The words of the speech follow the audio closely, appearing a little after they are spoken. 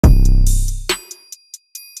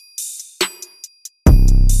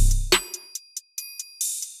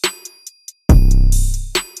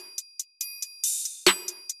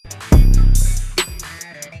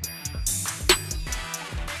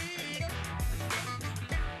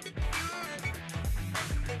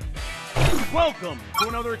Welcome to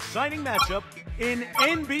another exciting matchup in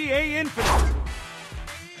NBA Infinite.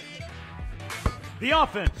 The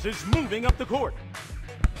offense is moving up the court.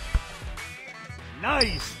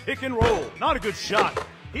 Nice pick and roll. Not a good shot.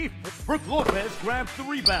 Brook Lopez grabs the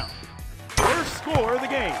rebound. First score of the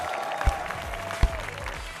game.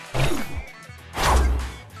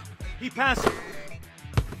 He passes.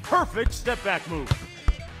 Perfect step back move.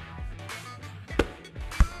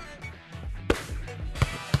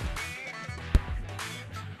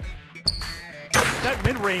 That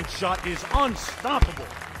mid-range shot is unstoppable.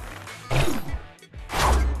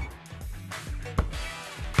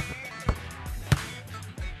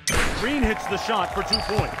 Green hits the shot for 2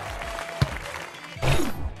 points.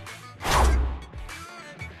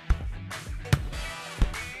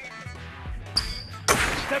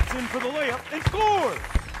 Steps in for the layup and scores!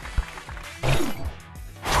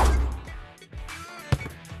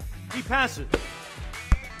 He passes.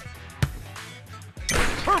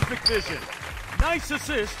 Perfect vision. Nice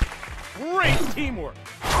assist. Great teamwork.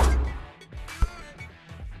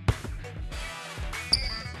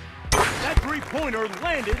 That three-pointer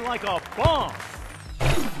landed like a bomb.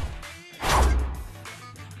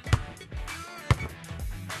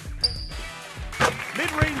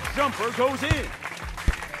 Mid-range jumper goes in.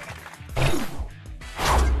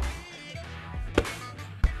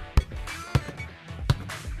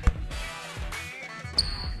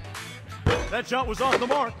 That shot was off the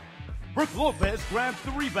mark. Brook Lopez grabs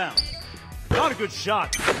the rebound. Not a good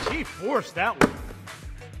shot. He forced that one.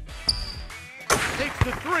 Takes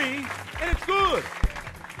the three, and it's good.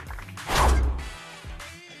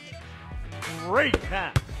 Great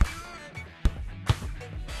pass.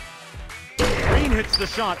 Green hits the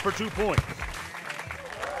shot for 2 points.